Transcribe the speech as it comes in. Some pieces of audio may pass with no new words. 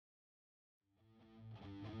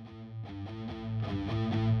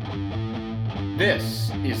This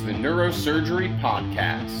is the Neurosurgery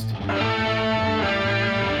Podcast.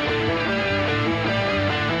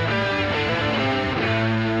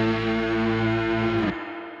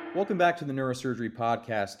 Welcome back to the Neurosurgery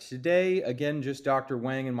Podcast. Today, again, just Dr.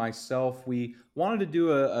 Wang and myself. We wanted to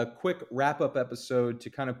do a quick wrap-up episode to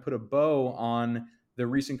kind of put a bow on the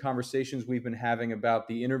recent conversations we've been having about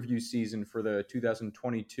the interview season for the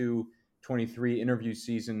 2022-23 interview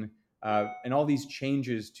season and all these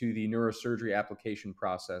changes to the neurosurgery application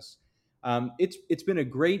process. It's been a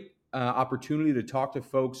great opportunity to talk to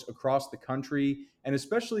folks across the country, and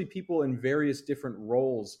especially people in various different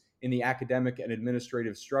roles in the academic and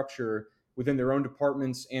administrative structure within their own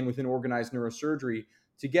departments and within organized neurosurgery,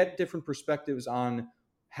 to get different perspectives on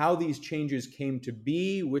how these changes came to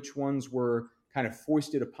be, which ones were kind of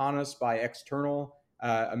foisted upon us by external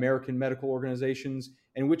American medical organizations,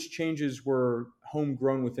 and which changes were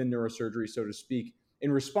homegrown within neurosurgery, so to speak,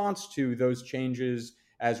 in response to those changes,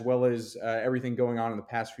 as well as everything going on in the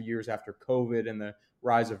past few years after COVID and the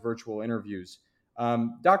rise of virtual interviews.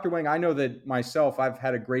 Dr. Wang, I know that myself, I've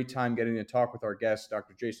had a great time getting to talk with our guests,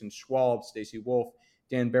 Dr. Jason Schwalb, Stacy Wolf,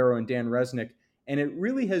 Dan Barrow, and Dan Resnick, and it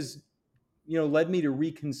really has, led me to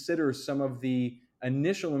reconsider some of the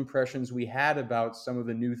initial impressions we had about some of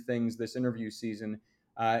the new things this interview season,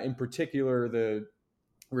 in particular the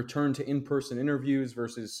return to in-person interviews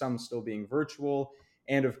versus some still being virtual,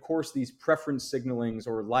 and of course these preference signalings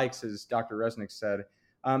or likes, as Dr. Resnick said.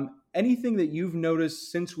 Anything that you've noticed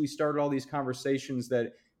since we started all these conversations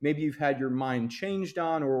that maybe you've had your mind changed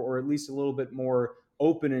on, or at least a little bit more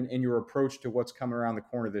open in your approach to what's coming around the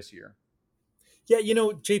corner this year? Yeah,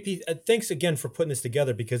 JP, thanks again for putting this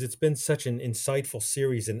together, because it's been such an insightful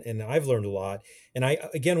series, and I've learned a lot. And I,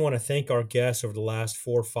 again, want to thank our guests over the last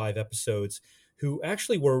 4 or 5 episodes who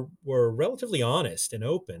actually were relatively honest and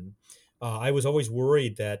open. I was always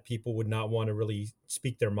worried that people would not want to really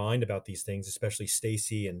speak their mind about these things, especially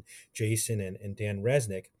Stacy and Jason and Dan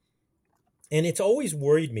Resnick. And it's always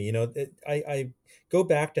worried me. I go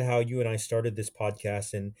back to how you and I started this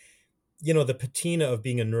podcast, and the patina of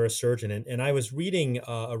being a neurosurgeon. And I was reading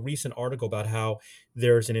a recent article about how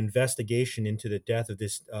there's an investigation into the death of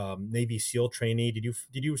this Navy SEAL trainee. Did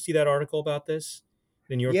you see that article about this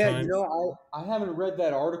in New York Yeah, Times? I haven't read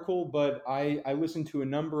that article, but I listened to a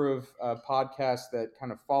number of podcasts that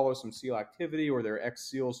kind of follow some SEAL activity, or they're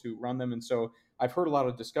ex-SEALs who run them. And so I've heard a lot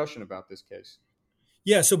of discussion about this case.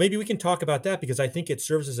 Yeah, so maybe we can talk about that, because I think it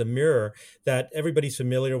serves as a mirror that everybody's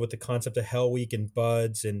familiar with the concept of Hell Week and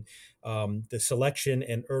BUD/S and the selection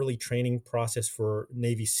and early training process for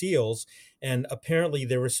Navy SEALs. And apparently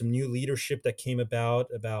there was some new leadership that came about,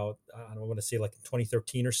 I don't want to say like in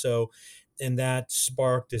 2013 or so. And that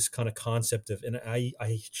sparked this kind of concept of, and I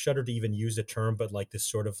shudder to even use the term, but like this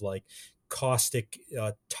sort of like caustic,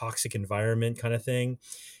 toxic environment kind of thing.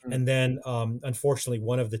 And then, unfortunately,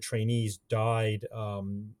 one of the trainees died,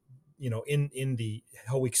 in the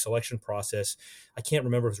Hell Week selection process. I can't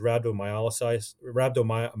remember if it was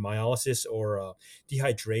rhabdomyolysis or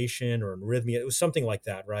dehydration or arrhythmia. It was something like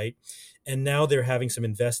that, right? And now they're having some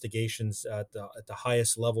investigations at the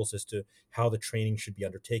highest levels as to how the training should be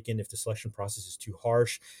undertaken, if the selection process is too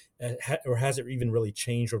harsh, or has it even really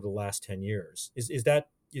changed over the last 10 years? Is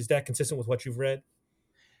that consistent with what you've read?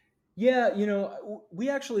 Yeah, we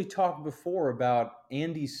actually talked before about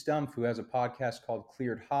Andy Stumpf, who has a podcast called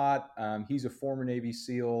Cleared Hot. He's a former Navy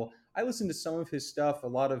SEAL. I listened to some of his stuff, a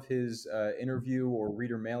lot of his interview or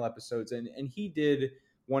reader mail episodes, and he did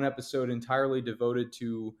one episode entirely devoted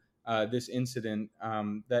to this incident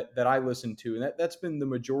that I listened to, and that's been the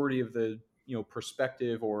majority of the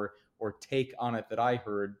perspective or take on it that I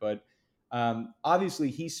heard. But obviously,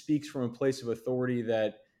 he speaks from a place of authority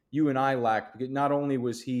that you and I lacked, because not only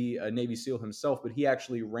was he a Navy SEAL himself, but he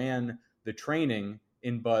actually ran the training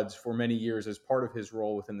in BUD/S for many years as part of his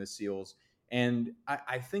role within the SEALs. And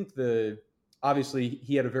I think obviously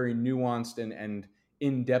he had a very nuanced and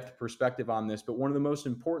in-depth perspective on this, but one of the most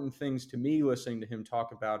important things to me listening to him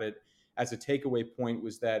talk about it as a takeaway point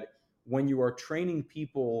was that when you are training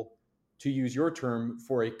people, to use your term,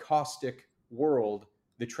 for a caustic world,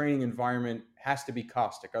 the training environment has to be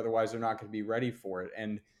caustic. Otherwise, they're not going to be ready for it.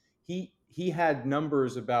 And he had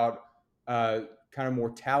numbers about kind of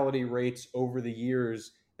mortality rates over the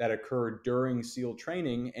years that occurred during SEAL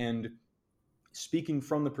training. And speaking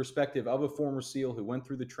from the perspective of a former SEAL who went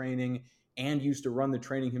through the training and used to run the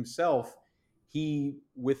training himself, he,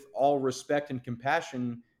 with all respect and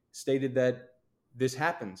compassion, stated that this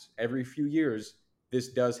happens every few years.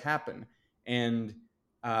 This does happen. And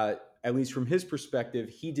at least from his perspective,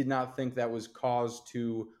 he did not think that was cause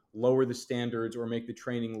to lower the standards or make the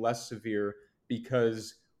training less severe,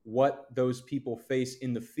 because what those people face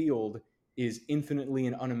in the field is infinitely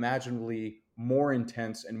and unimaginably more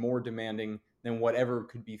intense and more demanding than whatever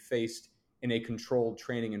could be faced in a controlled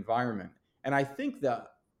training environment. And I think that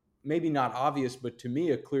maybe not obvious, but to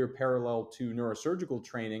me, a clear parallel to neurosurgical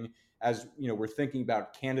training, as we're thinking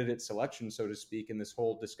about candidate selection, so to speak, in this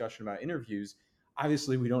whole discussion about interviews.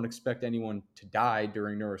 Obviously, we don't expect anyone to die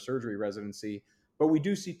during neurosurgery residency, but we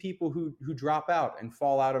do see people who drop out and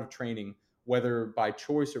fall out of training, whether by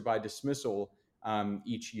choice or by dismissal,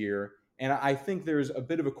 each year. And I think there's a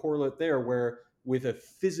bit of a correlate there where, with a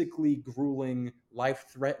physically grueling, life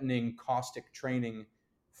threatening, caustic training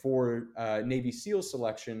for Navy SEAL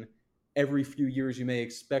selection, every few years you may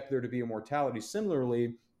expect there to be a mortality.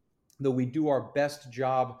 Similarly, though we do our best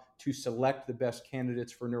job to select the best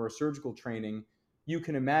candidates for neurosurgical training, you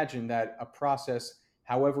can imagine that a process,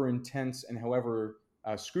 however intense and however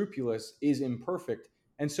scrupulous, is imperfect.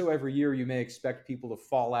 And so every year you may expect people to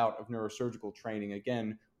fall out of neurosurgical training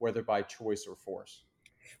again, whether by choice or force.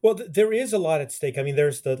 Well, there is a lot at stake. I mean,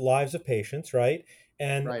 there's the lives of patients, right?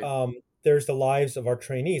 And Right. there's the lives of our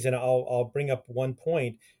trainees. And I'll bring up one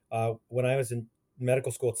point. When I was in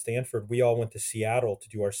medical school at Stanford, we all went to Seattle to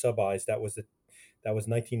do our sub-Is. That was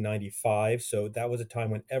 1995. So that was a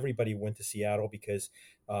time when everybody went to Seattle because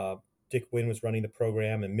Dick Wynn was running the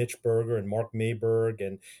program, and Mitch Berger and Mark Mayberg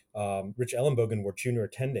and Rich Ellenbogen were junior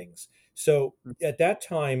attendings. So at that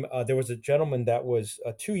time, there was a gentleman that was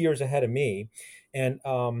 2 years ahead of me, and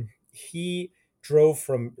he drove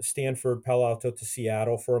from Stanford, Palo Alto to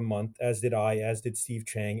Seattle for a month, as did I, as did Steve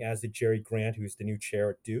Chang, as did Jerry Grant, who's the new chair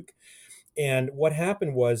at Duke. And what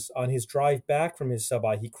happened was, on his drive back from his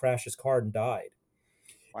sub-I, he crashed his car and died.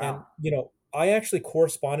 And, Wow. I actually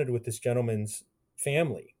corresponded with this gentleman's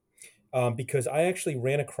family because I actually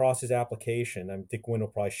ran across his application. Dick Wynn will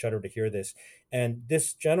probably shudder to hear this. And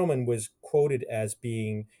this gentleman was quoted as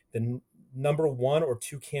being the number one or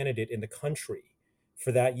two candidate in the country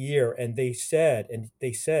for that year. And they said,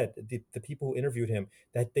 the people who interviewed him,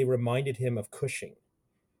 that they reminded him of Cushing,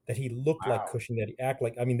 that he looked like Wow. Cushing, that he acted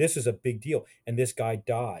like, I mean, this is a big deal. And this guy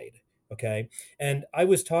died. Okay. And I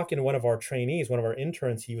was talking to one of our trainees, one of our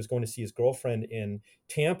interns. He was going to see his girlfriend in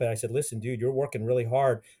Tampa. I said, listen, dude, you're working really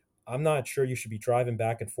hard. I'm not sure you should be driving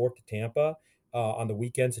back and forth to Tampa on the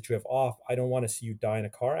weekends that you have off. I don't want to see you die in a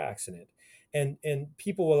car accident. And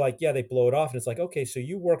people were like, yeah, they blow it off. And it's like, okay, so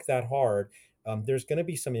you work that hard. There's going to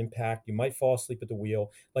be some impact. You might fall asleep at the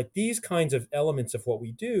wheel. Like, these kinds of elements of what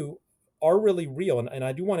we do are really real. And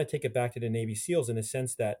I do want to take it back to the Navy SEALs in the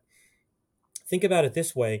sense that, think about it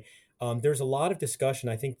this way. There's a lot of discussion.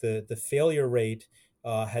 I think the failure rate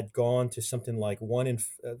had gone to something like one in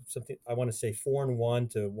something, I want to say 4-1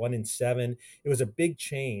 to 1 in 7. It was a big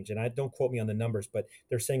change, and I don't quote me on the numbers, but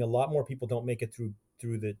they're saying a lot more people don't make it through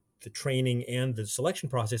the training and the selection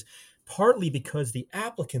process, partly because the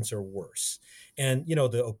applicants are worse. And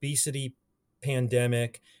the obesity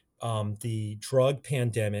pandemic, the drug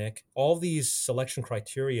pandemic, all these selection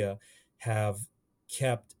criteria have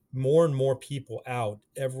kept more and more people out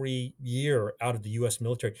every year out of the US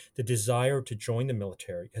military. The desire to join the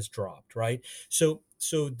military has dropped, right? So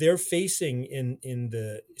they're facing in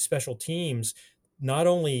the special teams not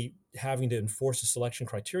only having to enforce the selection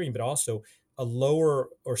criterion, but also a lower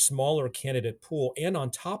or smaller candidate pool, and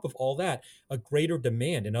on top of all that, a greater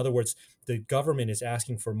demand. In other words, the government is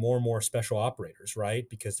asking for more and more special operators, right?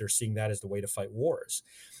 Because they're seeing that as the way to fight wars,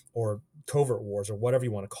 or covert wars, or whatever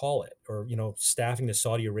you want to call it, or staffing the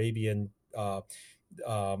Saudi Arabian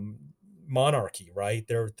um, monarchy, right?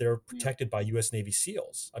 They're Yeah. protected by U.S. Navy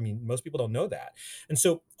SEALs. I mean, most people don't know that, and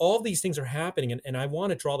so all of these things are happening, and I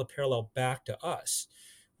want to draw the parallel back to us,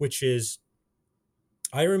 which is,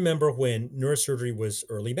 I remember when neurosurgery was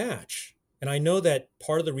early match. And I know that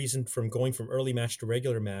part of the reason from going from early match to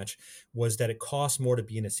regular match was that it costs more to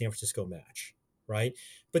be in a San Francisco match, right?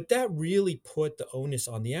 But that really put the onus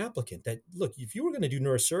on the applicant that, look, if you were going to do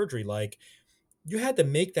neurosurgery, like, you had to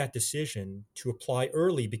make that decision to apply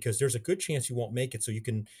early because there's a good chance you won't make it. So you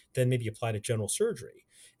can then maybe apply to general surgery.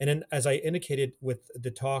 And then, as I indicated with the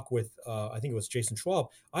talk with, I think it was Jason Schwab,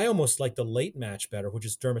 I almost like the late match better, which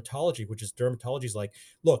is dermatology's like,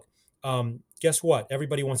 look, guess what?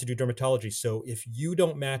 Everybody wants to do dermatology. So if you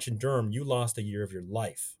don't match in derm, you lost a year of your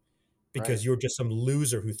life Right. because you're just some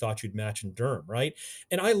loser who thought you'd match in derm, right?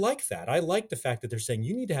 And I like that. I like the fact that they're saying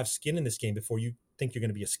you need to have skin in this game before you think you're going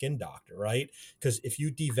to be a skin doctor, right? Because if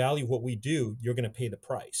you devalue what we do, you're going to pay the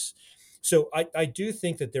price. So I do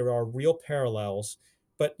think that there are real parallels,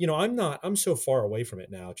 but I'm so far away from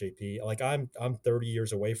it now, JP. Like, I'm 30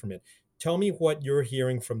 years away from it. Tell me what you're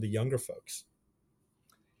hearing from the younger folks.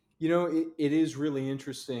 It is really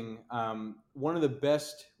interesting. One of the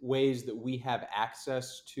best ways that we have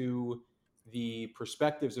access to the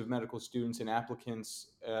perspectives of medical students and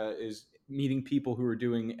applicants is meeting people who are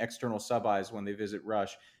doing external sub-Is when they visit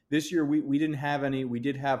Rush. This year, we didn't have any. We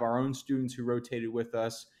did have our own students who rotated with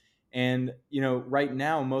us. And, right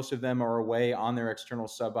now, most of them are away on their external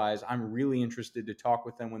sub-Is. I'm really interested to talk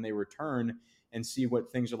with them when they return and see what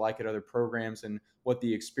things are like at other programs and what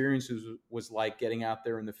the experience was like getting out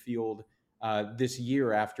there in the field this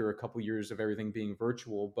year after a couple years of everything being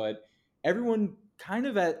virtual. But everyone kind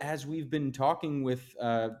of, as we've been talking with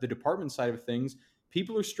the department side of things,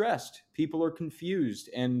 people are stressed, people are confused.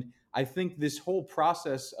 And I think this whole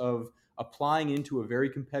process of applying into a very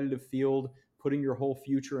competitive field, putting your whole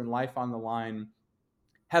future and life on the line,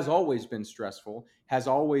 has always been stressful, has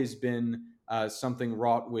always been something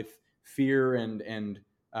wrought with fear and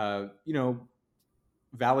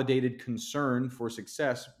validated concern for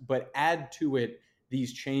success. But add to it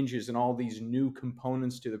these changes and all these new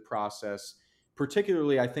components to the process.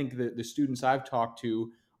 Particularly, I think that the students I've talked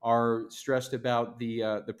to are stressed about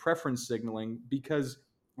the preference signaling because,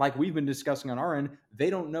 like we've been discussing on our end, they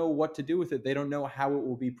don't know what to do with it. They don't know how it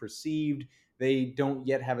will be perceived. They don't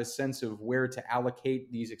yet have a sense of where to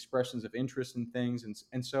allocate these expressions of interest in things.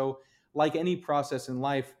 And so, like any process in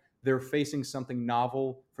life, they're facing something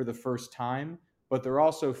novel for the first time, but they're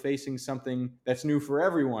also facing something that's new for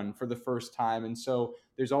everyone for the first time. And so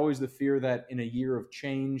there's always the fear that in a year of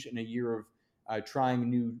change, in a year of trying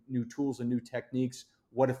new tools and new techniques,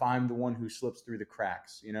 what if I'm the one who slips through the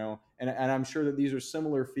cracks, And I'm sure that these are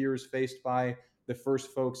similar fears faced by the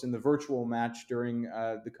first folks in the virtual match during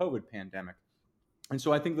the COVID pandemic. And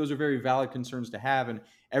so I think those are very valid concerns to have. And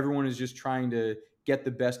everyone is just trying to get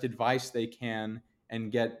the best advice they can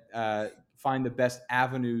and find the best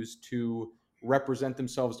avenues to represent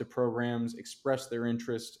themselves to programs, express their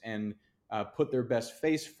interest, and put their best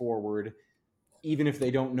face forward, even if they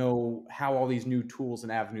don't know how all these new tools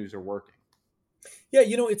and avenues are working. Yeah,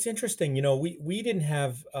 it's interesting. We didn't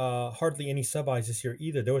have hardly any sub-Is this year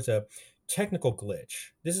either. There was a technical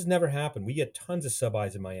glitch. This has never happened. We get tons of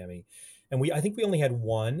sub-Is in Miami, and I think we only had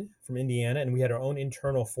one from Indiana, and we had our own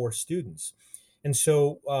internal 4 students. And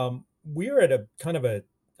so we're at a kind of a,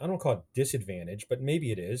 I don't call it disadvantage, but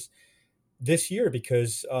maybe it is this year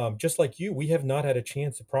because just like you, we have not had a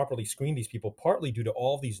chance to properly screen these people, partly due to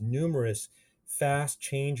all these numerous fast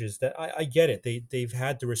changes that I get it. They've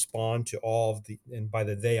had to respond to all of the, and by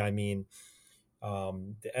the they I mean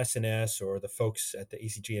the SNS or the folks at the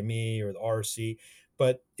ACGME or the RC,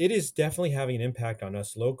 but it is definitely having an impact on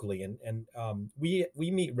us locally. And we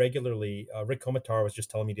meet regularly. Rick Komatar was just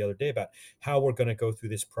telling me the other day about how we're going to go through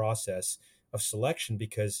this process of selection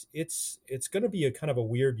because it's going to be a kind of a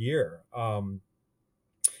weird year. And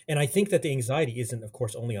I think that the anxiety isn't, of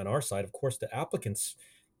course, only on our side. Of course, the applicants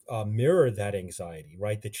mirror that anxiety,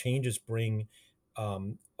 right? The changes bring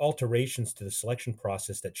alterations to the selection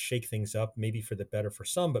process that shake things up, maybe for the better for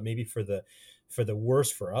some, but maybe for the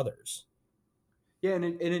worse for others. Yeah, and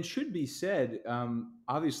it should be said,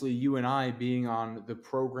 obviously, you and I being on the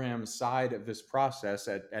program side of this process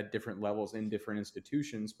at different levels in different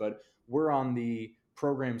institutions, but we're on the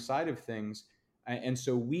program side of things. And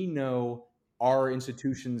so we know our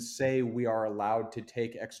institutions say we are allowed to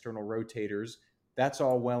take external rotators. That's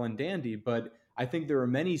all well and dandy. But I think there are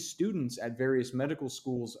many students at various medical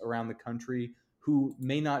schools around the country who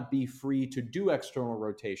may not be free to do external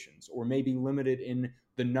rotations or may be limited in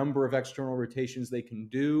the number of external rotations they can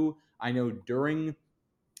do. I know during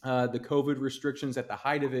the COVID restrictions at the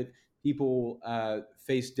height of it, people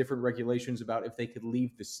faced different regulations about if they could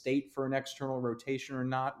leave the state for an external rotation or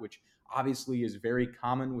not, which obviously is very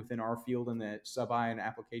common within our field in the sub-I and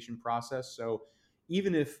application process. So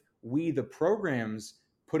even if we, the programs,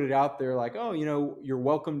 put it out there like, oh, you're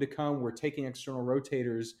welcome to come, we're taking external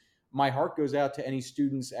rotators, my heart goes out to any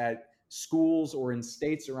students at schools or in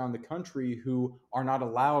states around the country who are not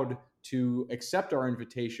allowed to accept our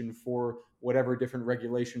invitation for whatever different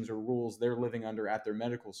regulations or rules they're living under at their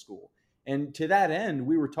medical school. And to that end,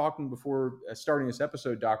 we were talking before starting this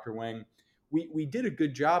episode, Dr. Wang. We did a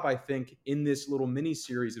good job, I think, in this little mini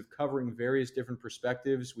series of covering various different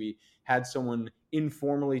perspectives. We had someone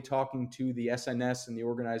informally talking to the SNS and the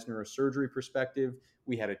organized neurosurgery perspective.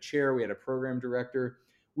 We had a chair, we had a program director.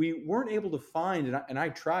 We weren't able to find, and I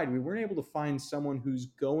tried, we weren't able to find someone who's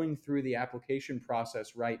going through the application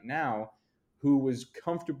process right now who was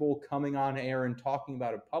comfortable coming on air and talking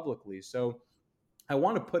about it publicly. So I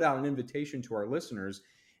want to put out an invitation to our listeners.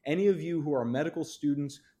 Any of you who are medical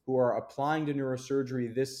students who are applying to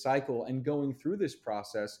neurosurgery this cycle and going through this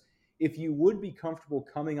process, if you would be comfortable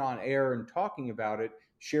coming on air and talking about it,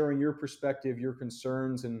 sharing your perspective, your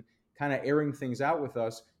concerns, and kind of airing things out with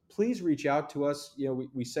us, please reach out to us.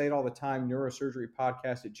 We say it all the time,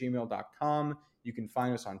 neurosurgerypodcast@gmail.com. You can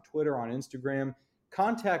find us on Twitter, on Instagram.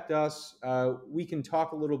 Contact us. We can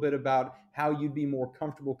talk a little bit about how you'd be more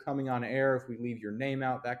comfortable coming on air if we leave your name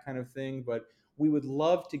out, that kind of thing. But we would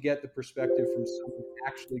love to get the perspective from someone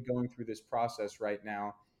actually going through this process right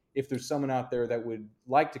now, if there's someone out there that would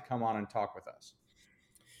like to come on and talk with us.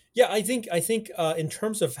 Yeah, I think in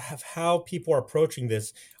terms of how people are approaching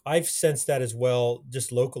this, I've sensed that as well,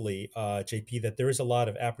 just locally, JP, that there is a lot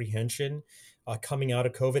of apprehension coming out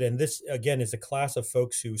of COVID, and this again is a class of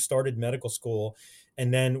folks who started medical school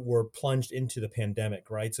and then were plunged into the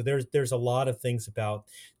pandemic, right? So there's a lot of things about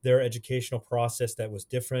their educational process that was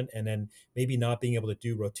different, and then maybe not being able to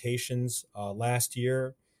do rotations last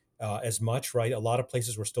year as much, right? A lot of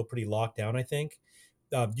places were still pretty locked down, I think.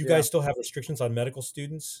 You Yeah. guys still have restrictions on medical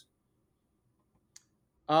students?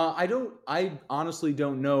 I honestly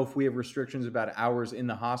don't know if we have restrictions about hours in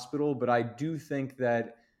the hospital, but I do think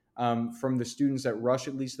that from the students at Rush,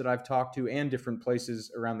 at least that I've talked to, and different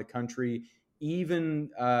places around the country,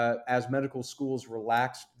 even as medical schools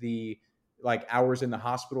relaxed the hours in the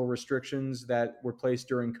hospital restrictions that were placed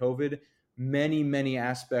during COVID, many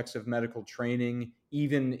aspects of medical training,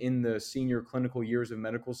 even in the senior clinical years of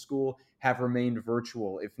medical school, have remained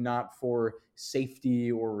virtual, if not for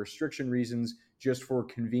safety or restriction reasons, just for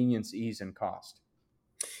convenience, ease, and cost.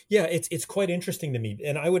 Yeah, it's quite interesting to me,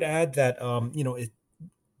 and I would add that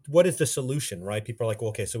what is the solution, right? People are like, well,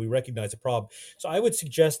 okay, so we recognize the problem. So I would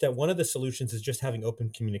suggest that one of the solutions is just having open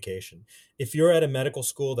communication. If you're at a medical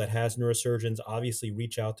school that has neurosurgeons, obviously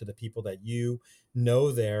reach out to the people that you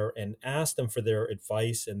know there and ask them for their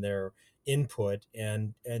advice and their input,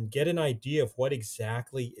 and get an idea of what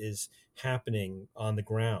exactly is happening on the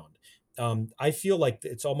ground. I feel like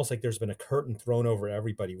it's almost like there's been a curtain thrown over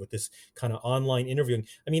everybody with this kind of online interviewing.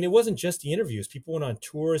 I mean, it wasn't just the interviews. People went on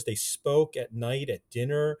tours, they spoke at night at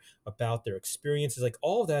dinner about their experiences. Like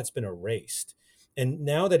all of that's been erased. And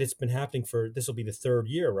now that it's been happening for this will be the third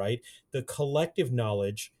year, right? The collective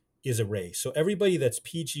knowledge is erased. So everybody that's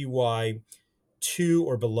PGY 2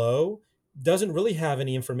 or below doesn't really have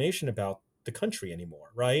any information about the country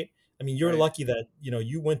anymore, right? I mean, you're Right. lucky that,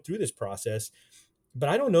 you went through this process, but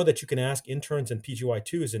I don't know that you can ask interns and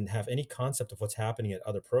PGY2s and have any concept of what's happening at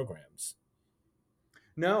other programs.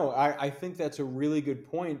 No, I think that's a really good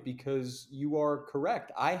point because you are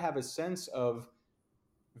correct. I have a sense of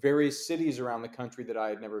various cities around the country that I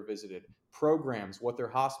had never visited, programs, what their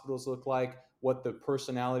hospitals look like, what the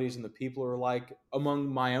personalities and the people are like among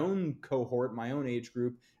my own cohort, my own age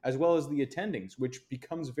group, as well as the attendings, which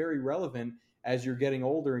becomes very relevant as you're getting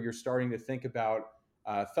older. You're starting to think about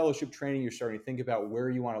fellowship training. You're starting to think about where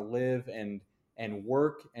you want to live and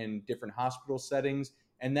work and different hospital settings.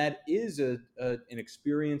 And that is an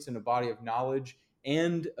experience and a body of knowledge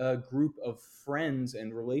and a group of friends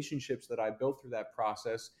and relationships that I built through that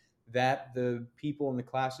process that the people in the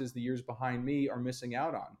classes the years behind me are missing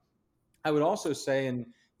out on. I would also say, and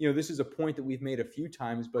this is a point that we've made a few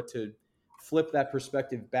times, but to flip that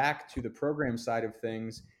perspective back to the program side of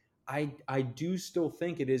things, I do still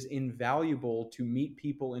think it is invaluable to meet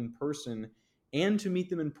people in person and to meet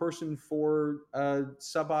them in person for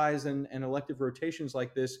sub-Is and elective rotations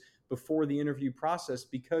like this before the interview process,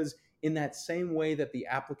 because in that same way that the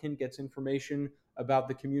applicant gets information about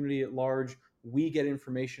the community at large, we get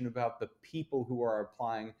information about the people who are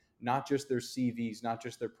applying, not just their CVs, not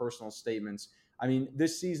just their personal statements. I mean,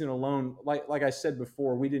 this season alone, like I said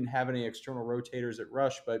before, we didn't have any external rotators at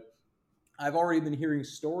Rush, but I've already been hearing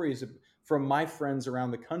stories from my friends around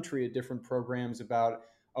the country at different programs about,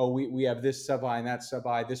 oh, we have this sub-I and that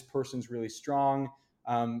sub-I. This person's really strong.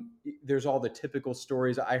 There's all the typical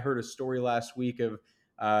stories. I heard a story last week of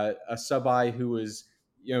a sub-I who was,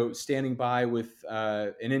 standing by with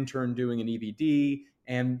an intern doing an EVD,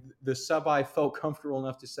 and the sub-I felt comfortable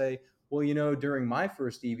enough to say, well, during my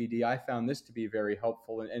first EVD, I found this to be very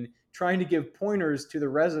helpful, and trying to give pointers to the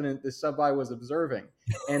resident the sub-I was observing.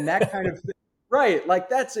 And that kind of thing, right? Like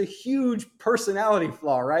that's a huge personality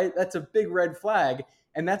flaw, right? That's a big red flag.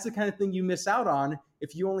 And that's the kind of thing you miss out on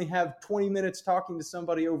if you only have 20 minutes talking to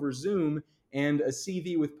somebody over Zoom and a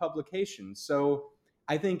CV with publication. So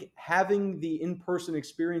I think having the in-person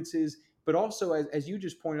experiences, but also as you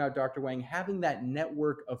just pointed out, Dr. Wang, having that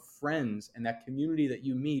network of friends and that community that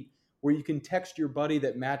you meet where you can text your buddy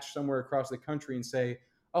that matched somewhere across the country and say,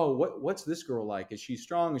 oh, what's this girl like? Is she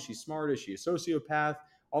strong? Is she smart? Is she a sociopath?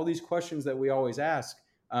 All these questions that we always ask.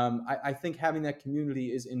 I think having that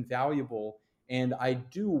community is invaluable. And I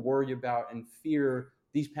do worry about and fear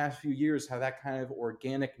these past few years how that kind of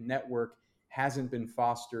organic network hasn't been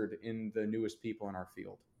fostered in the newest people in our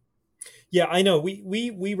field. Yeah, I know.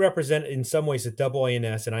 We represent in some ways at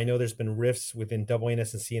AANS, and I know there's been rifts within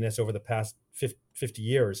AANS and CNS over the past 50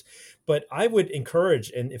 years. But I would encourage,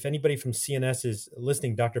 and if anybody from CNS is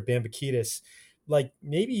listening, Dr. Bambakitis, like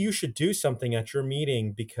maybe you should do something at your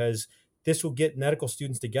meeting, because this will get medical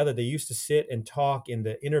students together. They used to sit and talk in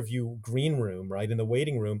the interview green room, right, in the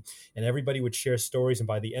waiting room, and everybody would share stories. And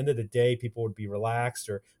by the end of the day, people would be relaxed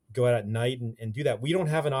or go out at night and do that. We don't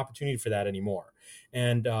have an opportunity for that anymore.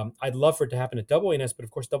 And I'd love for it to happen at AANS, but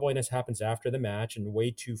of course, AANS happens after the match and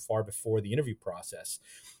way too far before the interview process.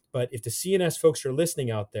 But if the CNS folks are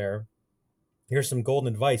listening out there, here's some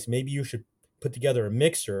golden advice. Maybe you should put together a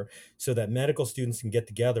mixer so that medical students can get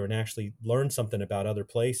together and actually learn something about other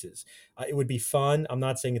places. It would be fun. I'm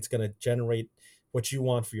not saying it's going to generate what you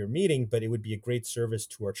want for your meeting, but it would be a great service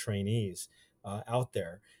to our trainees out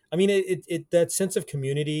there. I mean, that sense of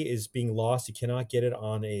community is being lost. You cannot get it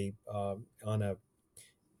on a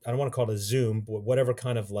I don't want to call it a Zoom, but whatever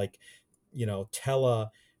kind of like,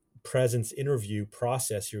 telepresence interview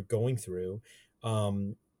process you're going through.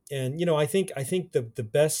 And I think the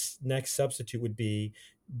best next substitute would be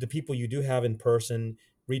the people you do have in person.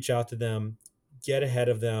 Reach out to them, get ahead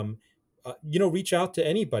of them. Reach out to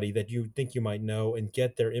anybody that you think you might know and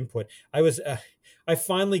get their input. I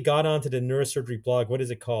finally got onto the neurosurgery blog. What is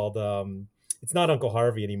it called? It's not Uncle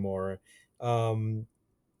Harvey anymore.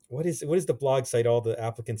 What is the blog site all the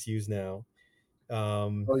applicants use now?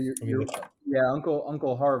 Uncle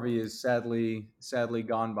Harvey is sadly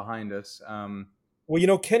gone behind us.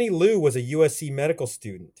 Well, Kenny Liu was a USC medical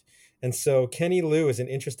student. And so Kenny Liu is an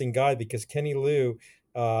interesting guy, because Kenny Liu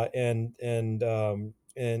and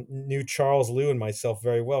knew Charles Liu and myself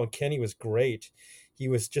very well. And Kenny was great. He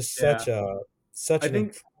was just such an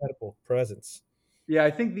incredible presence. Yeah,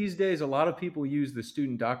 I think these days a lot of people use the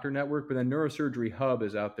Student Doctor Network, but then Neurosurgery Hub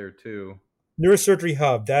is out there too. Neurosurgery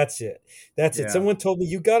Hub, that's it. Someone told me,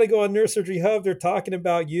 you got to go on Neurosurgery Hub. They're talking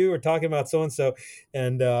about you or talking about so-and-so.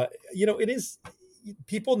 And, it is,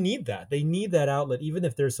 people need that. They need that outlet, even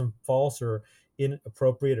if there's some false or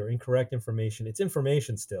inappropriate or incorrect information. It's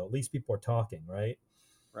information still. At least people are talking, right?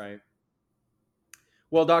 Right.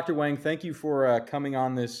 Well, Dr. Wang, thank you for coming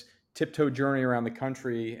on this tiptoe journey around the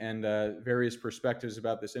country and various perspectives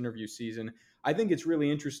about this interview season. I think it's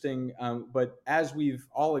really interesting, but as we've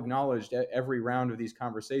all acknowledged at every round of these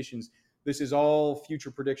conversations, this is all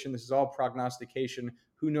future prediction. This is all prognostication.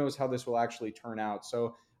 Who knows how this will actually turn out?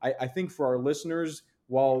 So I think for our listeners,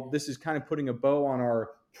 while this is kind of putting a bow on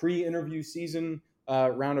our pre-interview season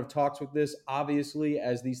round of talks with this, obviously,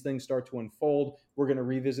 as these things start to unfold, we're going to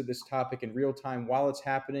revisit this topic in real time while it's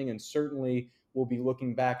happening, and certainly we'll be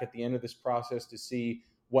looking back at the end of this process to see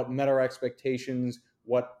what met our expectations,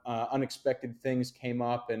 what unexpected things came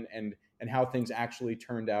up, and how things actually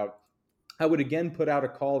turned out. I would again put out a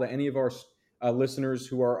call to any of our listeners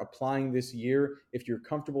who are applying this year. If you're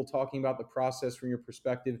comfortable talking about the process from your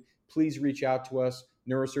perspective, please reach out to us,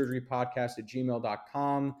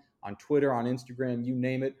 neurosurgerypodcast@gmail.com, on Twitter, on Instagram, you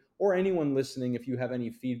name it, or anyone listening, if you have any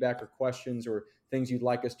feedback or questions or things you'd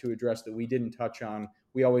like us to address that we didn't touch on.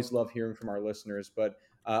 We always love hearing from our listeners. But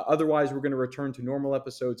otherwise, we're going to return to normal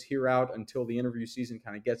episodes here out until the interview season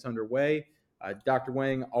kind of gets underway. Dr.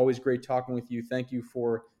 Wang, always great talking with you. Thank you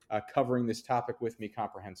for covering this topic with me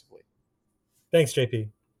comprehensively. Thanks, JP.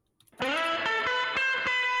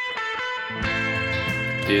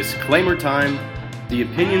 Disclaimer time. The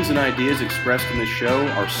opinions and ideas expressed in this show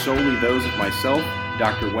are solely those of myself,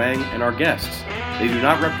 Dr. Wang, and our guests. They do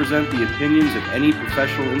not represent the opinions of any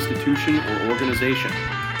professional institution or organization.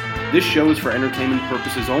 This show is for entertainment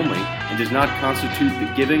purposes only and does not constitute the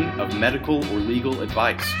giving of medical or legal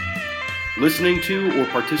advice. Listening to or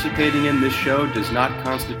participating in this show does not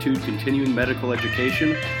constitute continuing medical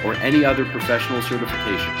education or any other professional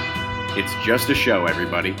certification. It's just a show,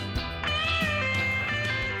 everybody.